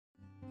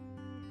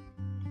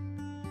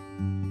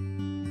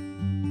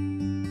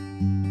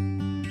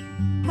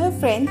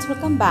friends,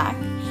 welcome back,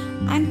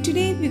 and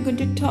today we're going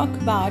to talk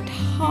about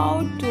how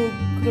to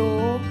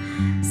grow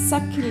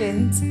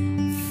succulents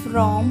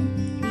from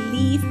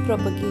leaf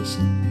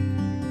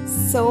propagation.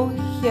 So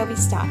here we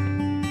start.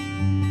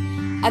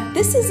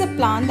 This is a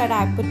plant that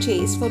I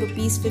purchased for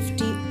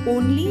 ₹50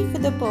 only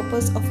for the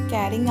purpose of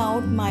carrying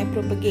out my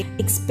propagation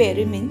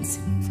experiments.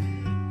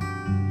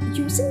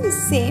 Using the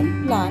same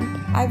plant,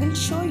 I will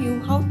show you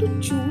how to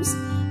choose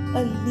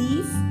a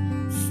leaf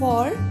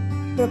for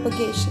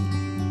propagation.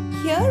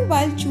 Here,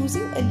 while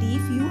choosing a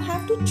leaf, you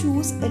have to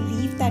choose a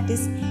leaf that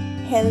is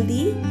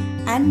healthy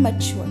and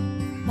mature.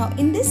 Now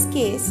in this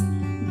case,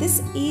 this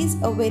is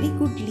a very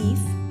good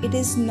leaf. It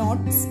is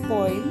not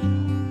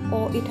spoiled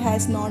or it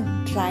has not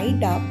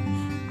dried up,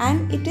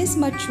 and it is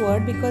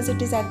matured because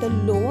it is at the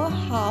lower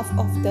half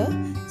of the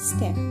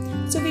stem.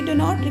 So we do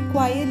not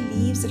require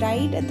leaves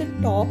right at the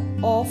top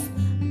of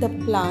the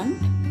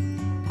plant,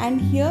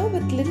 and here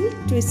with little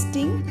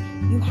twisting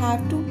you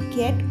have to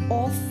get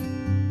off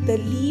the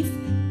leaf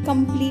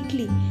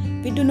completely.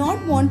 We do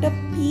not want a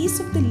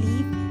piece of the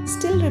leaf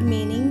still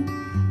remaining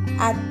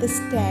at the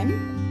stem,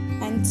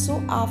 and so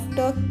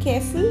after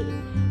careful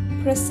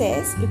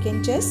process you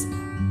can just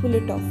pull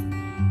it off,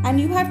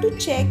 and you have to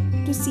check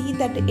to see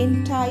that the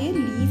entire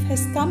leaf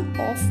has come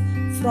off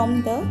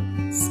from the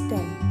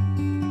stem.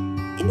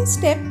 In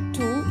step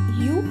 2,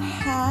 you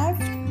have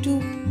to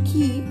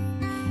keep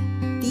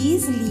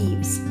these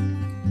leaves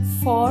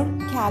for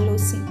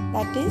callosing,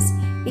 that is,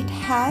 it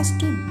has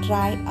to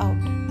dry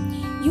out.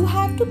 You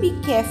have to be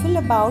careful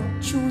about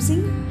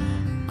choosing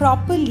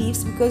proper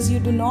leaves because you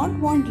do not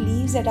want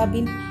leaves that have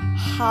been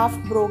half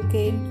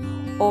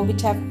broken or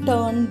which have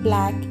turned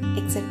black,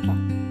 etc.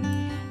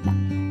 Now,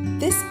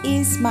 this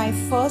is my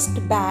first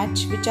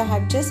batch which I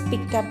have just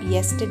picked up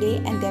yesterday,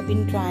 and they have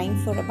been drying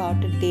for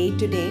about a day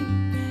today.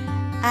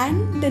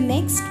 And the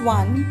next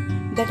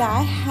one that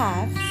I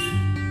have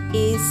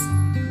is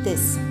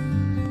this.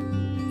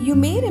 You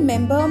may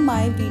remember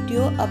my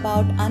video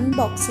about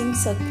unboxing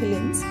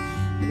succulents,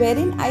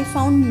 wherein I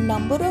found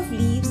number of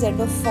leaves that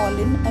were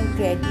fallen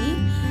already,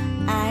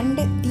 and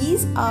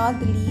these are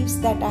the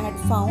leaves that I had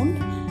found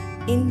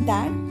in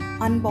that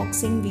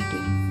unboxing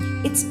video.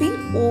 It's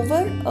been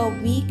over a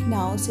week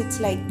now, so it's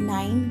like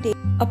 9 days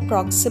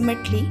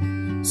approximately.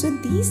 So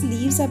these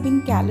leaves have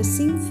been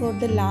callosing for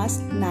the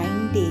last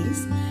 9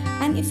 days,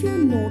 and if you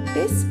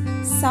notice,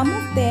 some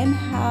of them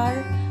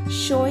are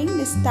showing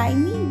this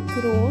tiny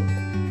growth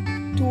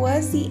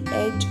towards the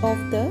edge of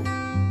the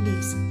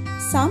leaves.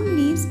 Some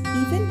leaves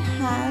even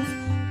have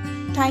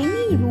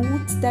tiny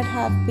roots that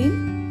have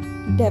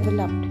been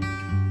developed.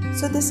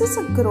 So this is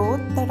a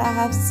growth that I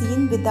have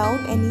seen without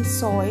any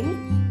soil,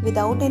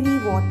 without any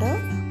water,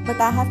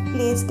 but I have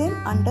placed them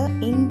under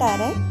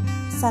indirect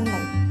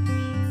sunlight.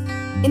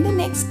 In the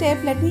next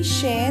step, let me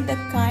share the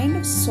kind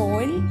of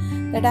soil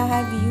that I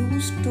have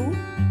used to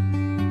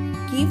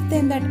give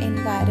them that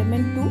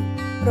environment to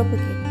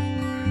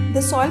propagate.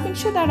 The soil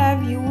mixture that I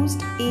have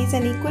used is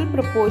an equal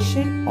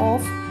proportion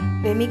of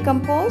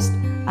vermicompost,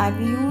 I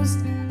have used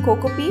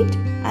coco peat,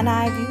 and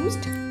I have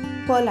used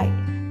perlite.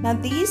 Now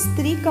these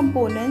three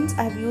components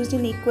I have used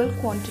in equal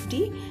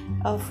quantity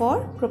for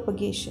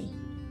propagation.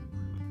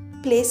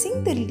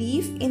 Placing the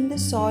leaf in the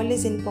soil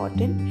is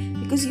important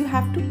because you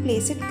have to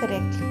place it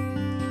correctly.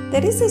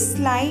 There is a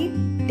slight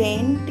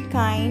dent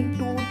kind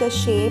to the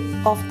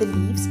shape of the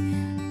leaves.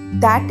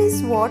 That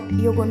is what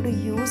you're going to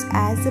use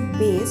as a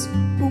base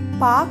to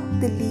park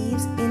the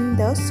leaves in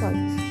the soil.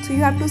 So you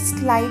have to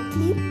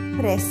slightly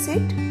press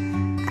it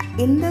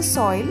in the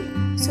soil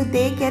so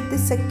they get the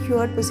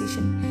secured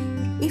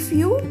position. If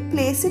you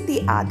place it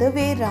the other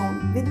way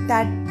around with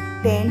that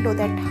dent or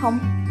that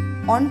hump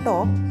on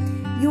top,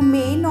 you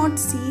may not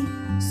see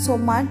so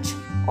much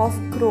of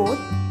growth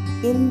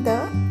in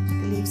the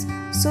leaves.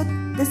 So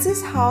this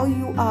is how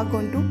you are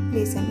going to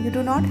place them. You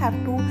do not have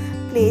to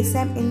place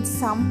them in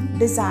some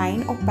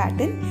design or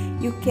pattern.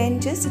 You can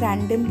just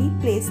randomly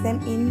place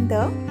them in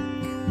the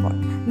pot.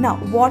 Now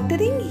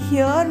watering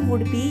here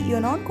would be,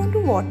 you're not going to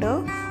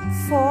water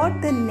for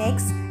the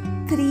next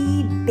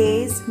 3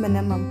 days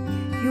minimum.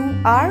 You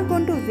are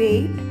going to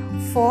wait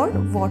for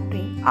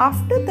watering.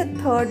 After the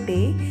 3rd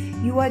day,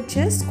 you are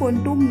just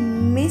going to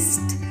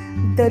mist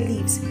the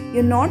leaves.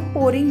 You're not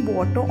pouring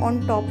water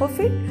on top of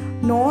it,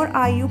 nor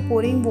are you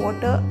pouring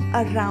water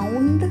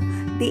around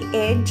the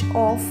edge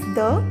of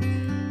the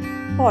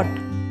pot.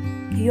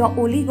 You are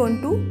only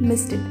going to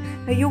mist it.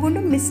 Now you're going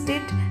to mist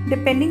it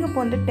depending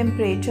upon the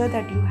temperature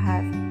that you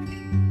have.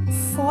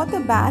 For the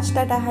batch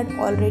that I had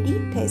already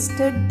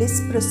tested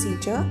this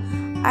procedure,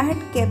 I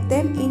had kept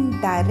them in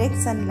direct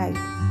sunlight.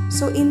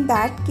 So in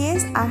that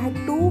case, I had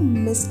to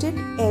mist it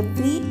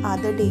every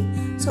other day.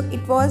 So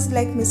it was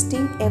like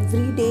misting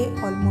every day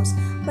almost.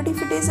 But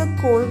if it is a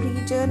cold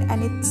region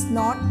and it's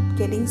not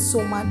getting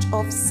so much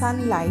of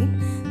sunlight,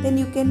 then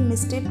you can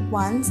mist it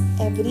once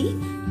every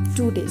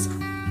 2 days.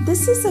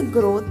 This is a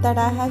growth that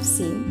I have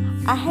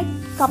seen. I had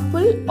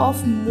couple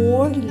of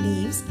more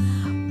leaves,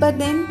 but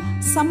then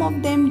some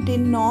of them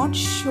did not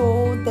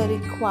show the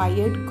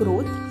required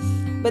growth.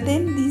 But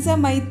then these are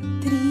my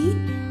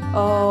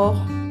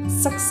 3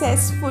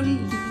 successful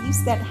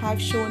leaves that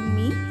have shown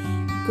me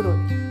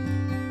growth.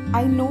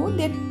 I know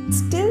they're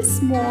still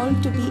small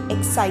to be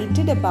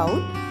excited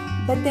about,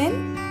 but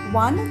then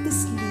one of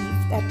this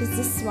leaf, that is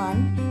this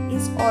one,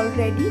 is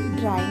already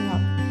drying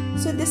up.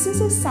 So this is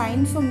a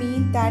sign for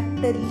me that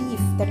the leaf,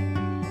 that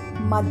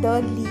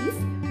mother leaf,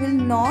 will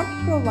not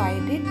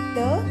provide it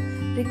the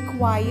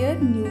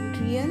required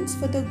nutrients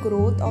for the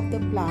growth of the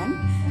plant,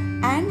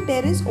 and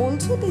there is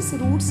also this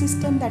root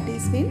system that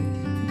is been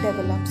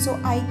developed. So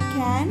I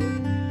can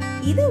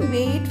either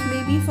wait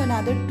maybe for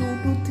another 2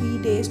 to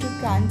 3 days to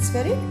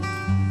transfer it,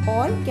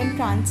 or can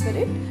transfer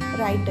it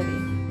right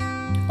away.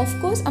 Of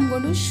course, I'm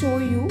going to show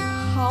you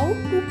how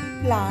to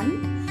plant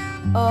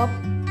a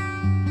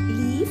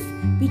leaf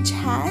which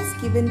has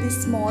given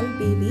these small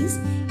babies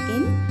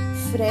in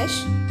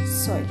fresh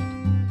soil.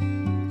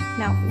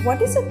 Now,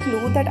 what is a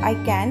clue that I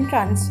can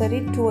transfer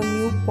it to a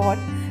new pot,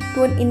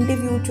 to an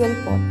individual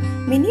pot?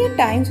 Many a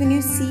times when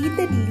you see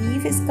the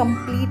leaf is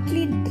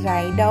completely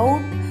dried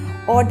out,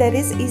 or there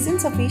isn't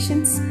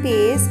sufficient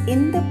space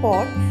in the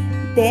pot,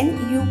 then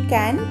you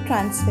can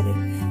transfer it.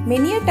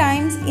 Many a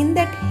times in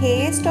that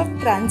haste of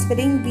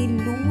transferring, we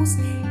lose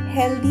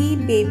healthy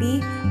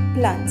baby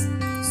plants.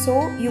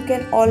 So you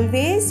can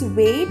always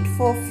wait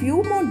for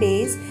few more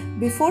days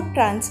before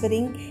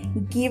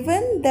transferring,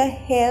 given the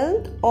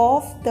health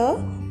of the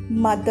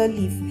mother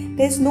leaf.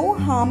 There's no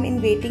harm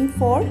in waiting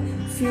for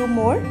few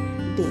more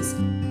days.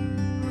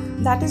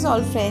 That is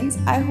all, friends.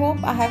 I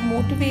hope I have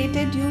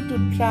motivated you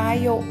to try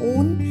your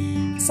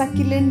own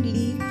succulent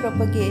leaf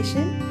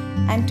propagation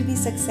and to be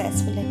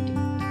successful at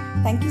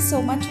it. Thank you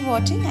so much for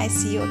watching. I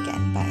see you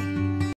again. Bye.